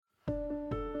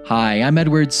Hi, I'm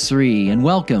Edward Sri, and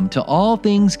welcome to All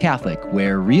Things Catholic,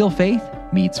 where real faith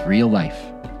meets real life.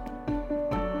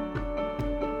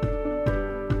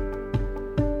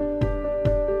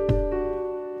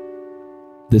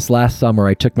 This last summer,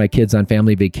 I took my kids on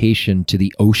family vacation to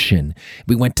the ocean.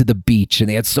 We went to the beach and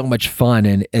they had so much fun.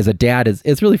 And as a dad,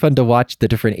 it's really fun to watch the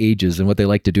different ages and what they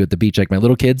like to do at the beach. Like my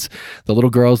little kids, the little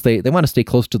girls, they want to stay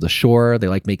close to the shore. They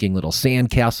like making little sand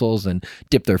castles and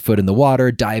dip their foot in the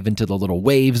water, dive into the little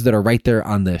waves that are right there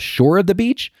on the shore of the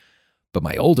beach. But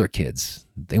my older kids,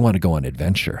 they want to go on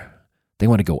adventure. They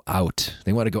want to go out.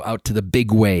 They want to go out to the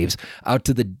big waves, out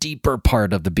to the deeper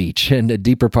part of the beach and a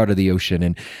deeper part of the ocean.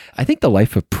 And I think the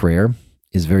life of prayer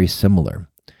is very similar.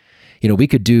 You know, we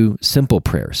could do simple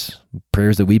prayers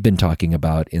that we've been talking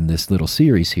about in this little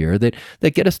series here that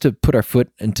get us to put our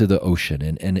foot into the ocean.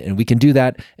 And we can do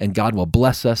that, and God will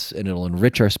bless us, and it'll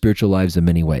enrich our spiritual lives in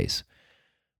many ways.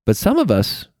 But some of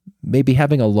us may be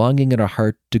having a longing in our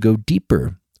heart to go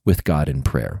deeper with God in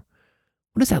prayer.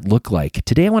 What does that look like?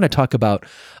 Today I want to talk about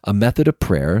a method of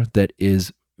prayer that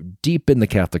is deep in the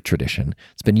Catholic tradition.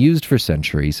 It's been used for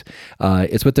centuries.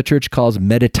 It's what the church calls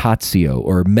meditatio,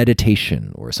 or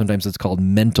meditation, or sometimes it's called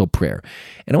mental prayer.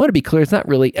 And I want to be clear, it's not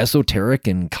really esoteric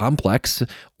and complex.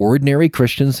 Ordinary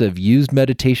Christians have used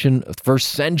meditation for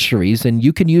centuries, and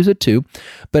you can use it too.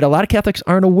 But a lot of Catholics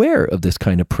aren't aware of this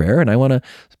kind of prayer, and I want to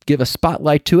give a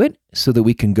spotlight to it so that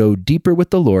we can go deeper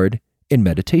with the Lord in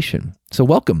meditation. So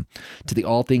welcome to the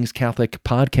All Things Catholic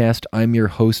podcast. I'm your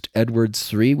host, Edward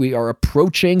Sri. We are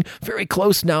approaching very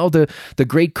close now the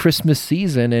great Christmas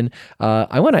season, and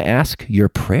I want to ask your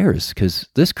prayers, because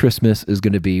this Christmas is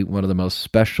going to be one of the most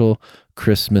special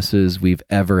Christmases we've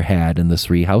ever had in the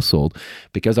Sri household,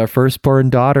 because our firstborn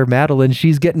daughter, Madeline,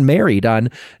 she's getting married on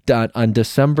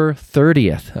December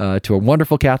 30th to a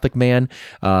wonderful Catholic man.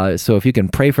 So if you can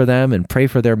pray for them and pray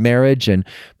for their marriage and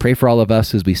pray for all of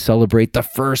us as we celebrate the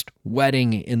first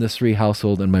wedding in the Sri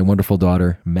household and my wonderful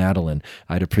daughter, Madeline,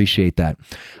 I'd appreciate that.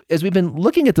 As we've been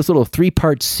looking at this little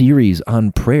 3-part series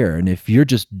on prayer, and if you're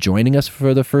just joining us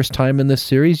for the first time in this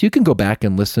series, you can go back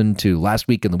and listen to last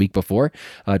week and the week before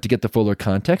to get the fuller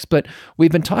context. But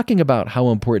we've been talking about how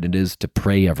important it is to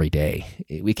pray every day.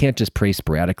 We can't just pray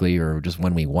sporadically or just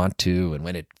when we want to and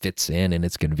when it fits in and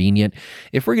it's convenient.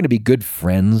 If we're going to be good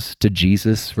friends to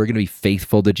Jesus, we're going to be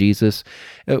faithful to Jesus,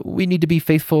 we need to be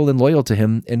faithful and loyal to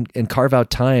him and carve out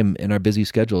time in our busy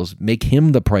schedules. Make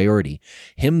him the priority,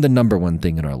 him the number one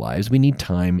thing in our lives. We need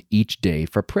time each day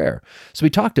for prayer. So we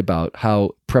talked about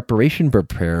how preparation for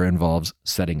prayer involves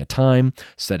setting a time,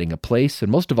 setting a place,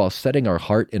 and most of all, setting our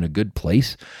heart in a good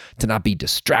place to not be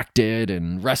distracted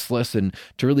and restless, and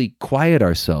to really quiet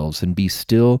ourselves and be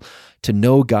still, to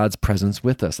know God's presence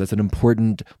with us. That's an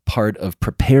important part of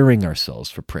preparing ourselves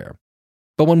for prayer.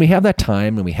 But when we have that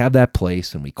time and we have that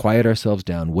place and we quiet ourselves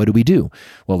down, what do?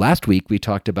 Well, last week we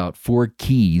talked about 4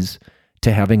 keys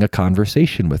to having a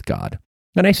conversation with God.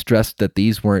 And I stressed that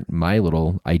these weren't my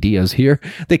little ideas here.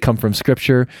 They come from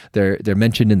Scripture. They're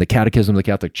mentioned in the Catechism of the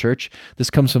Catholic Church. This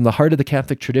comes from the heart of the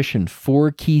Catholic tradition.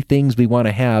 4 key things we want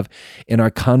to have in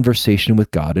our conversation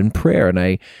with God in prayer. And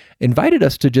I invited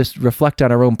us to just reflect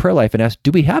on our own prayer life and ask,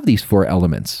 do we have these 4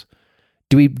 elements?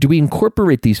 Do we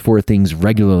incorporate these 4 things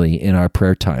regularly in our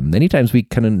prayer time? Many times we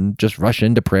kind of just rush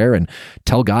into prayer and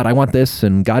tell God, I want this,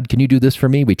 and God, can you do this for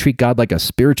me? We treat God like a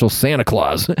spiritual Santa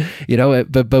Claus,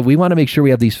 but we want to make sure we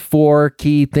have these 4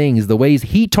 key things, the ways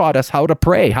he taught us how to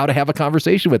pray, how to have a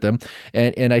conversation with him.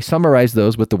 And I summarize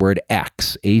those with the word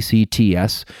ACTS,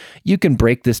 A-C-T-S. You can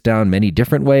break this down many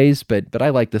different ways, but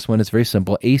I like this one. It's very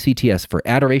simple. ACTS for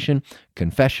adoration,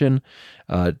 confession,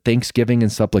 thanksgiving,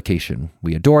 and supplication.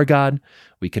 We adore God,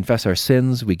 we confess our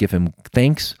sins, we give him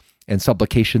thanks, and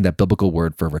supplication, that biblical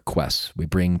word for requests. We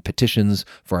bring petitions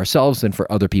for ourselves and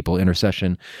for other people,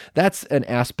 intercession. That's an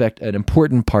aspect, an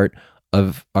important part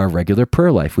of our regular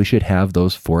prayer life. We should have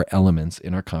those 4 elements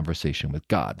in our conversation with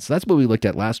God. So that's what we looked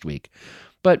at last week.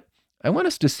 But I want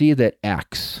us to see that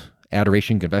ACTS,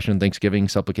 adoration, confession, thanksgiving,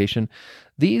 supplication,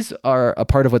 these are a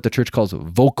part of what the church calls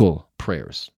vocal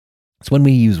prayers. It's when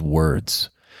we use words.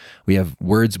 We have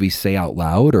words we say out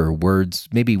loud, or words,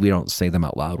 maybe we don't say them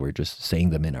out loud, we're just saying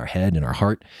them in our head, in our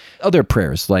heart. Other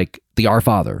prayers like the Our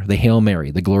Father, the Hail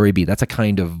Mary, the Glory Be, that's a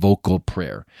kind of vocal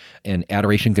prayer. And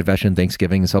adoration, confession,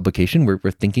 thanksgiving, and supplication, we're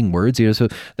thinking words, so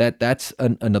that's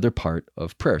another part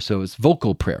of prayer. So it's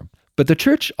vocal prayer. But the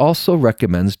church also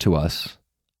recommends to us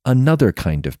another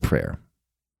kind of prayer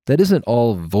that isn't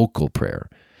all vocal prayer.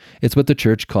 It's what the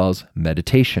church calls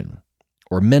meditation,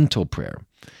 or mental prayer.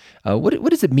 What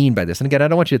does it mean by this? And again, I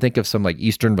don't want you to think of some like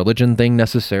Eastern religion thing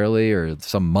necessarily, or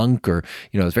some monk, or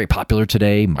it's very popular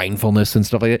today, mindfulness and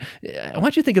stuff like that. I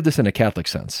want you to think of this in a Catholic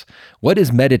sense. What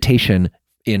is meditation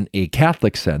in a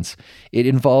Catholic sense? It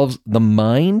involves the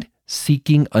mind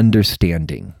seeking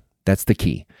understanding. That's the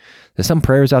key. There's some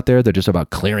prayers out there that are just about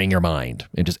clearing your mind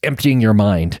and just emptying your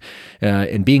mind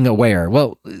and being aware.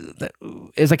 Well,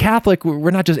 as a Catholic, we're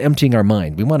not just emptying our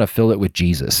mind. We want to fill it with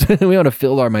Jesus. We want to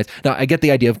fill our minds. Now, I get the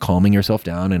idea of calming yourself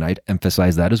down, and I'd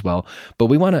emphasize that as well. But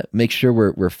we want to make sure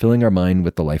we're filling our mind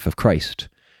with the life of Christ,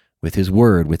 with his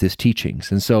word, with his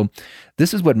teachings. And so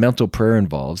this is what mental prayer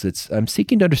involves. I'm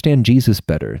seeking to understand Jesus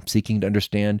better, seeking to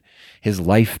understand his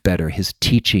life better, his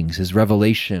teachings, his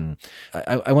revelation.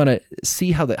 I want to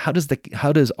see how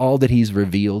does all that he's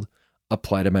revealed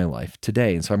apply to my life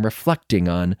today. And so I'm reflecting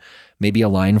on maybe a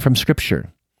line from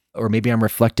scripture, or maybe I'm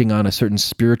reflecting on a certain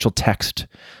spiritual text,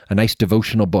 a nice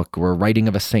devotional book, or a writing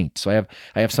of a saint. So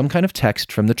I have some kind of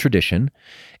text from the tradition,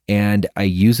 and I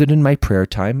use it in my prayer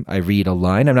time. I read a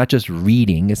line. I'm not just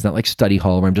reading. It's not like study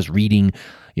hall where I'm just reading,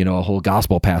 a whole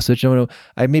gospel passage. No,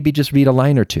 I maybe just read a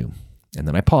line or two, and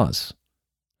then I pause.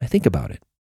 I think about it.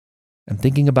 I'm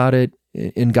thinking about it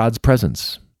in God's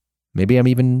presence. Maybe I'm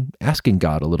even asking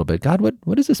God a little bit, God,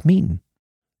 what does this mean?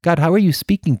 God, how are you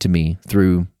speaking to me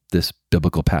through this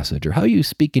biblical passage? Or how are you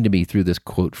speaking to me through this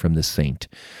quote from this saint,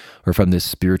 or from this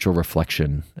spiritual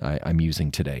reflection I'm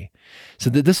using today? So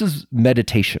this is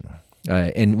meditation.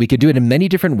 And we could do it in many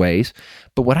different ways.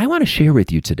 But what I want to share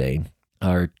with you today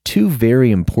are two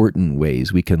very important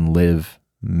ways we can live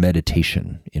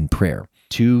meditation in prayer.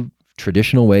 Two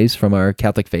traditional ways from our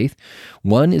Catholic faith.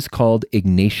 One is called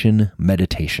Ignatian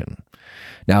meditation.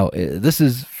 Now, this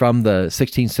is from the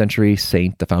 16th century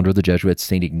saint, the founder of the Jesuits,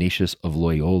 St. Ignatius of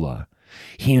Loyola.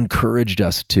 He encouraged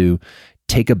us to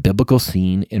take a biblical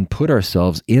scene and put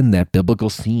ourselves in that biblical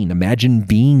scene. Imagine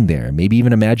being there, maybe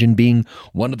even imagine being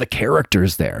one of the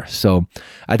characters there. So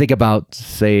I think about,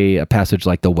 say, a passage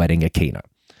like the wedding at Cana.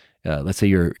 Let's say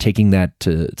you're taking that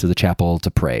to the chapel to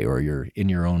pray, or you're in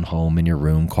your own home, in your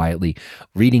room, quietly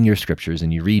reading your scriptures,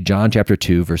 and you read John chapter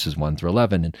 2, verses 1 through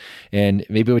 11. And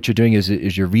maybe what you're doing is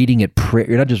you're reading it,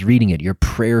 you're not just reading it, you're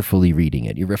prayerfully reading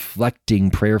it. You're reflecting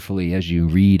prayerfully as you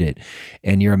read it,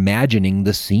 and you're imagining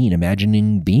the scene,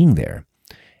 imagining being there.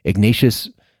 Ignatius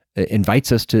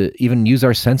invites us to even use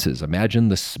our senses. Imagine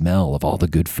the smell of all the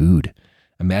good food.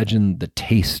 Imagine the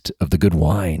taste of the good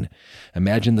wine.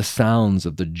 Imagine the sounds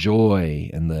of the joy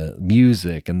and the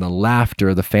music and the laughter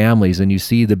of the families, and you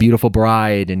see the beautiful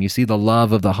bride, and you see the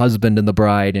love of the husband and the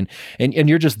bride, and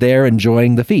you're just there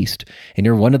enjoying the feast, and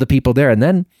you're one of the people there. And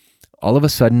then all of a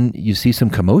sudden you see some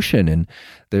commotion, and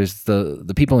there's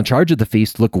the people in charge of the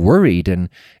feast look worried, and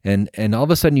all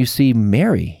of a sudden you see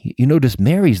Mary. You notice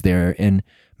Mary's there, and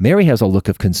Mary has a look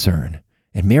of concern.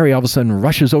 And Mary all of a sudden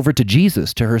rushes over to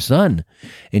Jesus, to her son,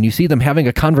 and you see them having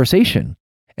a conversation.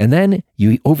 And then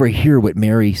you overhear what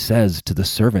Mary says to the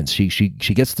servants. She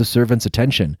gets the servants'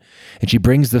 attention, and she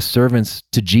brings the servants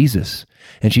to Jesus,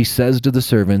 and she says to the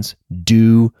servants,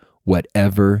 "Do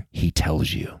whatever he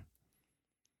tells you."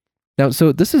 Now,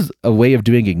 so this is a way of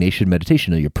doing Ignatian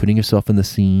meditation. You're putting yourself in the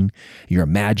scene. You're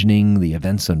imagining the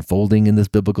events unfolding in this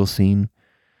biblical scene.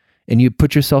 And you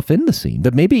put yourself in the scene.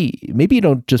 But maybe you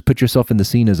don't just put yourself in the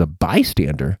scene as a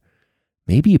bystander.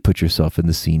 Maybe you put yourself in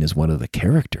the scene as one of the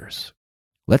characters.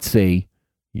 Let's say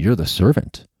you're the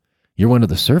servant. You're one of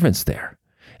the servants there.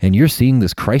 And you're seeing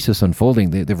this crisis unfolding.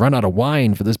 They've run out of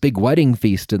wine for this big wedding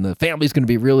feast, and the family's going to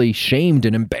be really shamed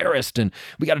and embarrassed, and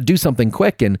we got to do something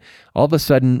quick. And all of a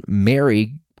sudden,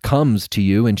 Mary comes to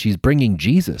you, and she's bringing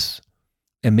Jesus.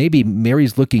 And maybe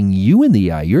Mary's looking you in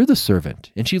the eye. You're the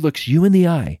servant, and she looks you in the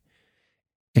eye.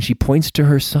 And she points to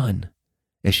her son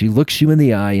as she looks you in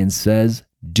the eye and says,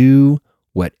 "Do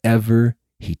whatever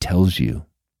he tells you."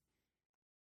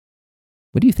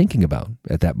 What are you thinking about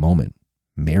at that moment?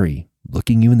 Mary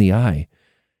looking you in the eye,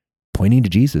 pointing to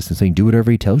Jesus and saying, "Do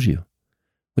whatever he tells you."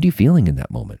 What are you feeling in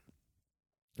that moment?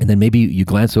 And then maybe you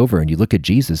glance over and you look at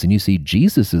Jesus, and you see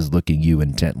Jesus is looking you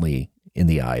intently in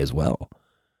the eye as well.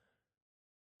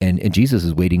 And Jesus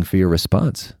is waiting for your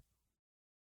response.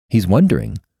 He's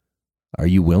wondering, are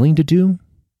you willing to do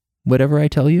whatever I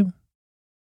tell you?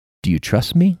 Do you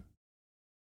trust me?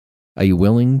 Are you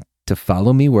willing to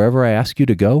follow me wherever I ask you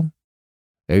to go?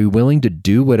 Are you willing to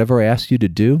do whatever I ask you to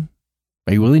do?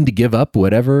 Are you willing to give up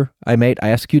whatever I might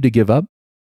ask you to give up?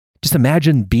 Just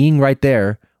imagine being right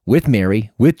there with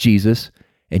Mary, with Jesus,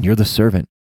 and you're the servant.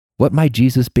 What might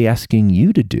Jesus be asking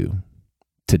you to do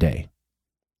today?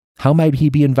 How might he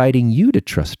be inviting you to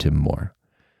trust him more?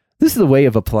 This is a way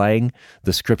of applying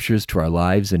the scriptures to our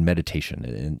lives in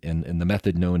meditation, and the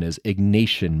method known as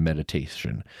Ignatian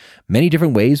meditation. Many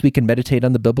different ways we can meditate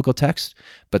on the biblical text,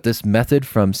 but this method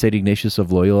from St. Ignatius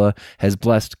of Loyola has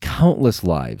blessed countless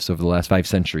lives over the last 5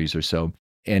 centuries or so,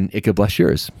 and it could bless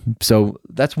yours. So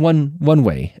that's one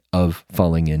way of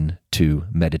falling into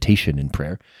meditation in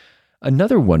prayer.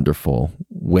 Another wonderful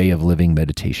way of living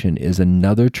meditation is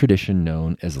another tradition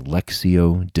known as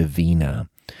Lectio Divina.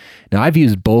 Now, I've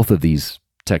used both of these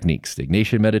techniques, the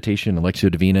Ignatian meditation and Lectio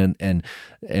Divina, and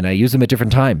I use them at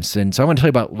different times. And so I want to tell you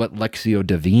about what Lectio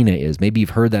Divina is. Maybe you've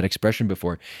heard that expression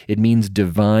before. It means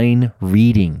divine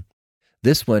reading.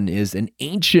 This one is an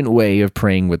ancient way of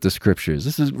praying with the scriptures.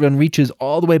 This one reaches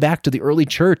all the way back to the early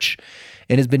church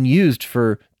and has been used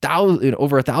for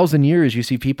over 1,000 years. You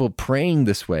see people praying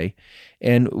this way.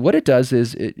 And what it does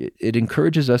is it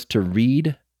encourages us to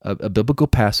read a biblical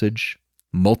passage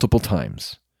multiple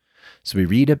times. So we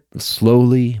read it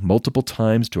slowly, multiple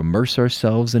times, to immerse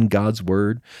ourselves in God's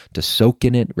word, to soak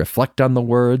in it, reflect on the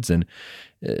words, and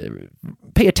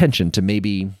pay attention to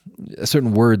maybe a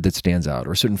certain word that stands out,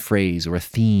 or a certain phrase, or a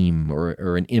theme,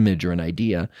 or an image, or an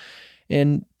idea,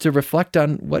 and to reflect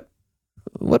on what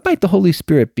might the Holy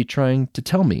Spirit be trying to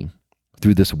tell me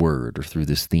through this word or through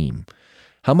this theme.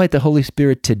 How might the Holy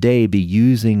Spirit today be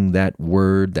using that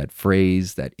word, that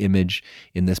phrase, that image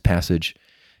in this passage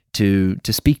to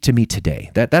speak to me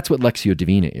today? That's what Lectio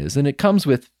Divina is, and it comes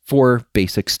with 4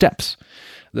 basic steps.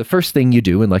 The first thing you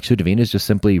do in Lectio Divina is just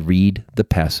simply read the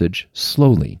passage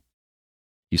slowly.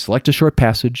 You select a short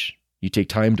passage, you take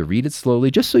time to read it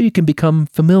slowly just so you can become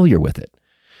familiar with it.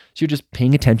 So you're just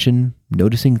paying attention,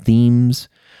 noticing themes,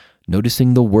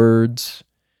 noticing the words,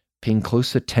 paying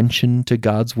close attention to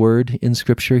God's word in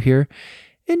Scripture here,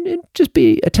 and just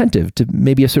be attentive to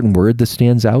maybe a certain word that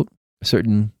stands out, a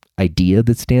certain idea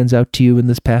that stands out to you in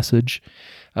this passage.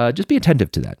 Just be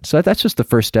attentive to that. So that's just the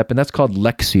first step, and that's called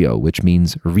Lectio, which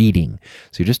means reading.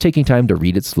 So you're just taking time to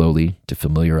read it slowly to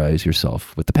familiarize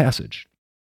yourself with the passage.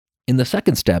 In the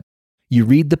second step, you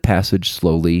read the passage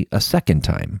slowly a second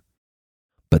time.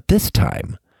 But this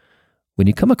time, when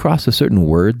you come across a certain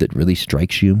word that really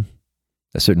strikes you,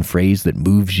 a certain phrase that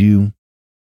moves you,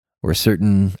 or a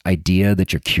certain idea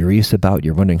that you're curious about,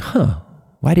 you're wondering,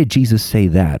 why did Jesus say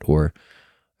that? Or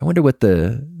I wonder what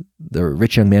the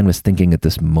rich young man was thinking at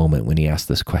this moment when he asked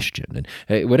this question.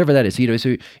 And whatever that is,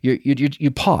 so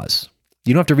you pause.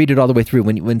 You don't have to read it all the way through.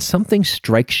 When something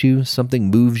strikes you,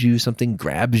 something moves you, something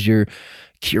grabs your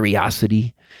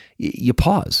curiosity, you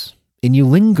pause and you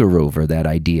linger over that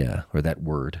idea or that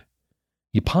word.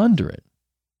 You ponder it.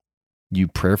 You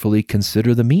prayerfully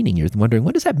consider the meaning. You're wondering,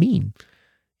 what does that mean?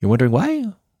 You're wondering,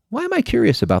 why am I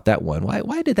curious about that one?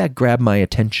 Why did that grab my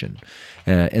attention?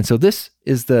 And so this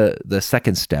is the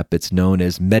second step. It's known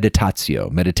as meditatio,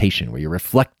 meditation, where you're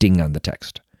reflecting on the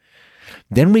text.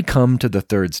 Then we come to the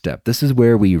third step. This is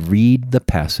where we read the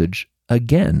passage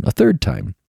again, a third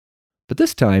time. But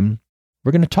this time,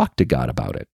 we're going to talk to God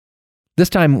about it. This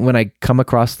time, when I come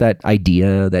across that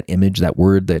idea, that image, that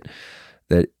word that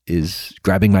is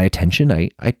grabbing my attention,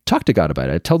 I talk to God about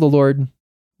it. I tell the Lord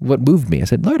what moved me. I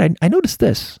said, Lord, I noticed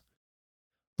this.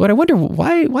 Lord, I wonder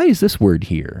why is this word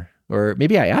here? Or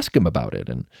maybe I ask him about it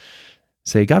and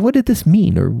say, God, what did this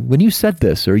mean? Or when you said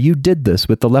this, or you did this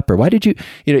with the leper, why did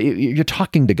you're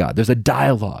talking to God. There's a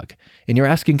dialogue and you're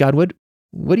asking God,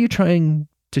 what are you trying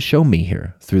to show me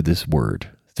here through this word,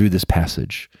 through this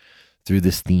passage, through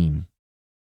this theme?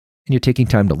 And you're taking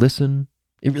time to listen.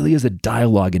 It really is a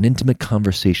dialogue, an intimate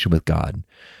conversation with God.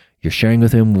 You're sharing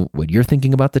with him what you're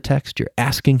thinking about the text. You're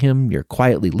asking him. You're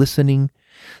quietly listening.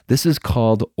 This is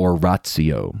called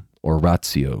oratio,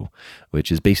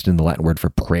 which is based in the Latin word for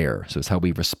prayer. So it's how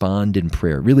we respond in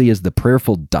prayer. It really is the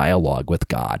prayerful dialogue with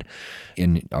God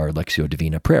in our Lectio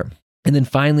Divina prayer. And then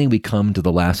finally, we come to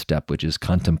the last step, which is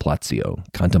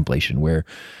contemplatio, contemplation, where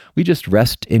we just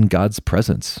rest in God's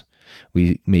presence.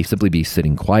 We may simply be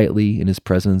sitting quietly in his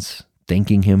presence,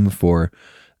 thanking him for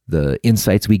the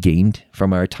insights we gained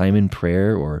from our time in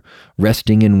prayer, or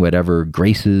resting in whatever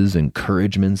graces,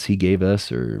 encouragements he gave us,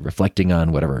 or reflecting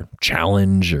on whatever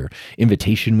challenge or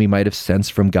invitation we might have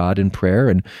sensed from God in prayer.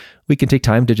 And we can take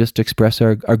time to just express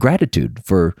our gratitude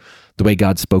for the way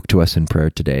God spoke to us in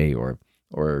prayer today, or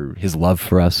his love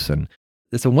for us. And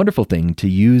it's a wonderful thing to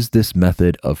use this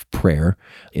method of prayer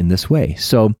in this way.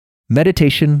 So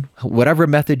meditation, whatever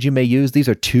method you may use, these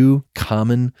are 2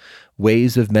 common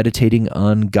ways of meditating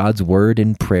on God's word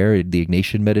in prayer, the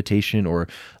Ignatian meditation or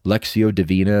Lectio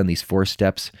Divina, and these 4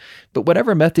 steps. But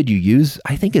whatever method you use,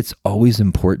 I think it's always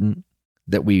important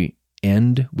that we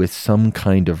end with some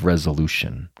kind of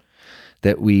resolution,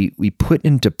 that we put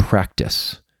into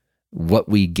practice what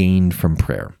we gained from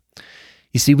prayer.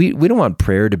 You see, we don't want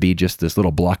prayer to be just this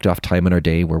little blocked off time in our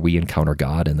day where we encounter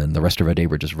God and then the rest of our day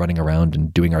we're just running around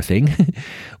and doing our thing.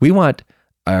 We want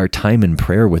our time in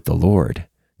prayer with the Lord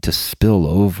to spill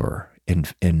over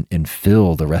and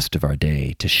fill the rest of our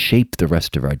day, to shape the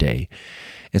rest of our day.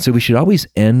 And so we should always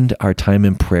end our time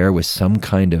in prayer with some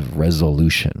kind of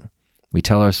resolution. We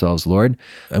tell ourselves, Lord,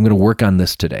 I'm going to work on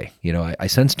this today. I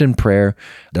sensed in prayer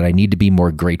that I need to be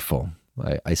more grateful.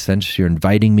 I sense you're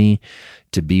inviting me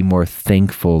to be more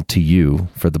thankful to you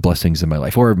for the blessings in my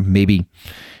life. Or maybe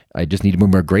I just need to be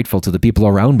more grateful to the people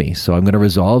around me. So I'm going to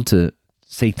resolve to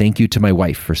say thank you to my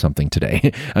wife for something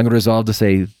today. I'm going to resolve to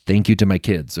say thank you to my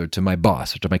kids or to my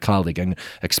boss or to my colleague. I'm going to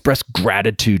express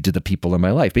gratitude to the people in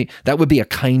my life. That would be a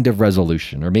kind of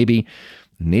resolution. Or maybe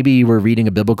you were reading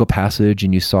a biblical passage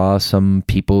and you saw some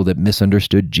people that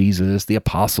misunderstood Jesus. The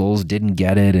apostles didn't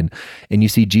get it. And you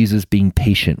see Jesus being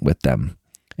patient with them.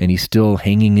 And he's still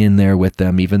hanging in there with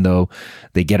them, even though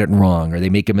they get it wrong or they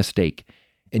make a mistake.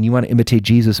 And you want to imitate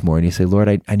Jesus more. And you say, Lord,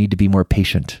 I need to be more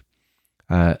patient.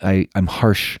 I'm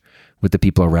harsh with the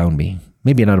people around me.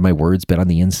 Maybe not in my words, but on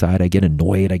the inside, I get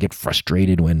annoyed. I get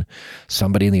frustrated when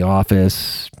somebody in the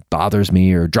office bothers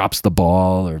me or drops the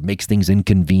ball or makes things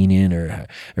inconvenient,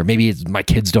 or maybe my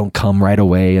kids don't come right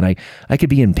away. And I could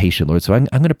be impatient, Lord. So I'm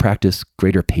going to practice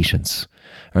greater patience.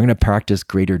 I'm going to practice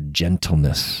greater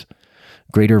gentleness,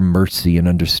 greater mercy and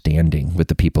understanding with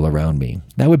the people around me.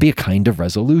 That would be a kind of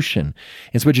resolution.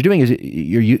 And so what you're doing is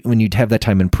when you have that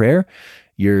time in prayer,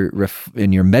 you're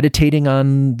meditating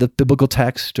on the biblical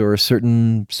text or a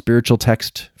certain spiritual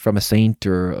text from a saint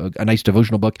or a nice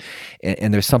devotional book,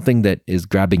 and there's something that is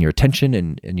grabbing your attention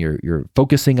and you're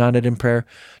focusing on it in prayer.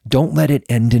 Don't let it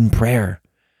end in prayer.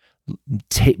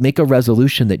 Make a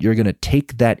resolution that you're going to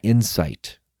take that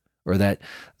insight or that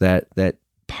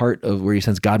part of where you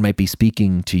sense God might be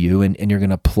speaking to you, and you're going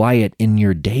to apply it in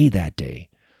your day that day.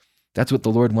 That's what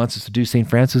the Lord wants us to do. St.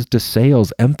 Francis de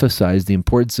Sales emphasized the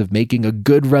importance of making a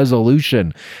good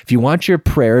resolution. If you want your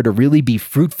prayer to really be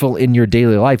fruitful in your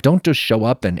daily life, don't just show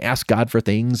up and ask God for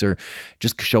things or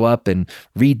just show up and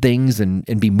read things and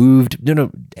be moved.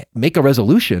 No, make a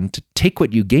resolution to take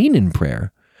what you gain in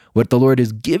prayer, what the Lord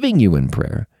is giving you in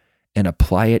prayer, and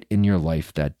apply it in your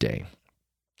life that day.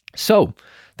 So,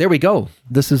 there we go.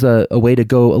 This is a way to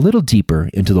go a little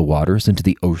deeper into the waters, into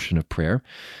the ocean of prayer.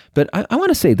 But I want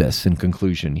to say this in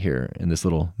conclusion here in this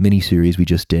little mini-series we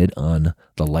just did on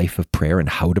the life of prayer and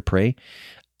how to pray.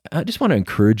 I just want to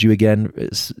encourage you again,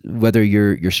 whether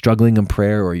you're struggling in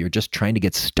prayer or you're just trying to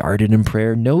get started in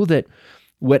prayer, know that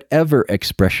whatever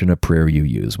expression of prayer you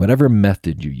use, whatever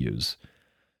method you use,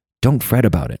 don't fret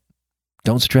about it.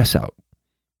 Don't stress out.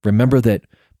 Remember that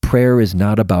prayer is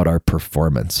not about our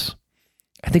performance.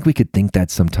 I think we could think that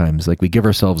sometimes, like we give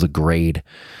ourselves a grade.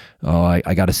 Oh,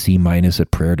 I got a C-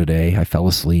 at prayer today. I fell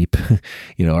asleep,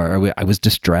 or I was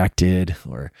distracted,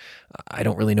 or I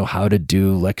don't really know how to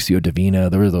do Lectio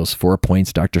Divina. There were those 4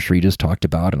 points Dr. Sri just talked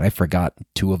about, and I forgot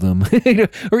 2 of them.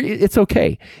 Or it's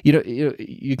okay.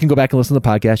 You can go back and listen to the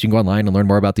podcast. You can go online and learn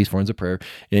more about these forms of prayer,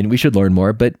 and we should learn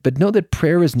more. But know that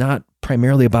prayer is not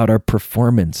primarily about our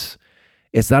performance.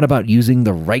 It's not about using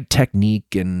the right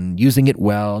technique and using it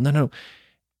well. No.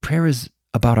 Prayer is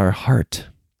about our heart.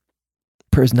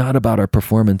 Prayer is not about our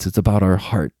performance. It's about our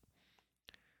heart.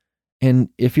 And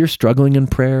if you're struggling in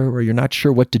prayer or you're not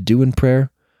sure what to do in prayer,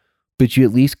 but you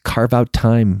at least carve out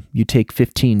time, you take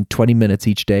 15, 20 minutes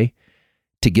each day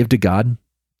to give to God,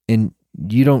 and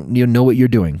you know what you're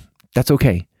doing. That's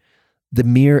okay. The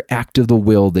mere act of the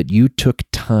will that you took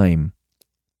time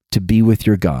to be with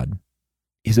your God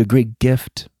is a great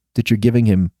gift that you're giving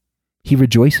him. He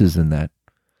rejoices in that.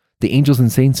 The angels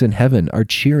and saints in heaven are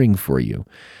cheering for you.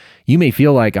 You may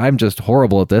feel like I'm just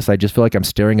horrible at this. I just feel like I'm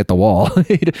staring at the wall.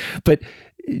 But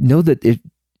know that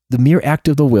the mere act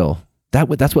of the will,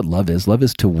 that's what love is. Love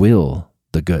is to will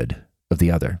the good of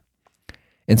the other.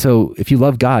 And so if you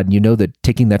love God, you know that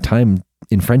taking that time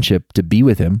in friendship to be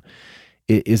with him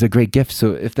is a great gift.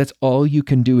 So if that's all you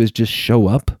can do is just show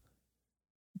up,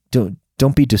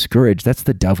 don't be discouraged. That's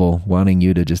the devil wanting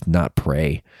you to just not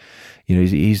pray.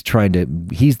 He's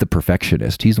the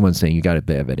perfectionist. He's the one saying you got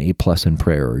to have an A+ in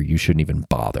prayer or you shouldn't even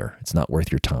bother. It's not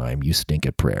worth your time. You stink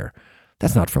at prayer.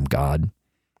 That's not from God.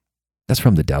 That's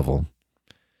from the devil.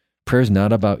 Prayer is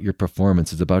not about your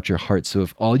performance. It's about your heart. So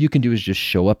if all you can do is just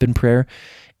show up in prayer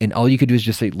and all you can do is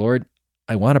just say, Lord,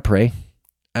 I want to pray.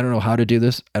 I don't know how to do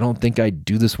this. I don't think I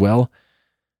do this well.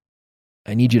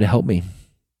 I need you to help me.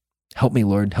 Help me,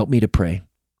 Lord. Help me to pray.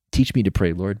 Teach me to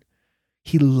pray, Lord.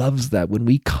 He loves that when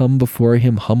we come before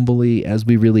him humbly as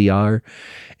we really are,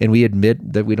 and we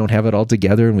admit that we don't have it all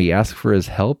together and we ask for his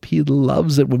help. He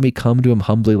loves it when we come to him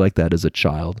humbly like that as a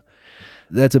child.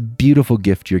 That's a beautiful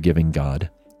gift you're giving God,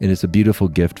 and it's a beautiful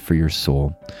gift for your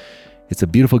soul. It's a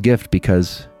beautiful gift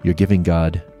because you're giving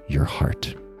God your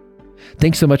heart.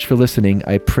 Thanks so much for listening.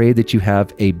 I pray that you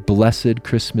have a blessed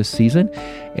Christmas season,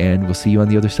 and we'll see you on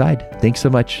the other side. Thanks so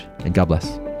much, and God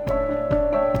bless.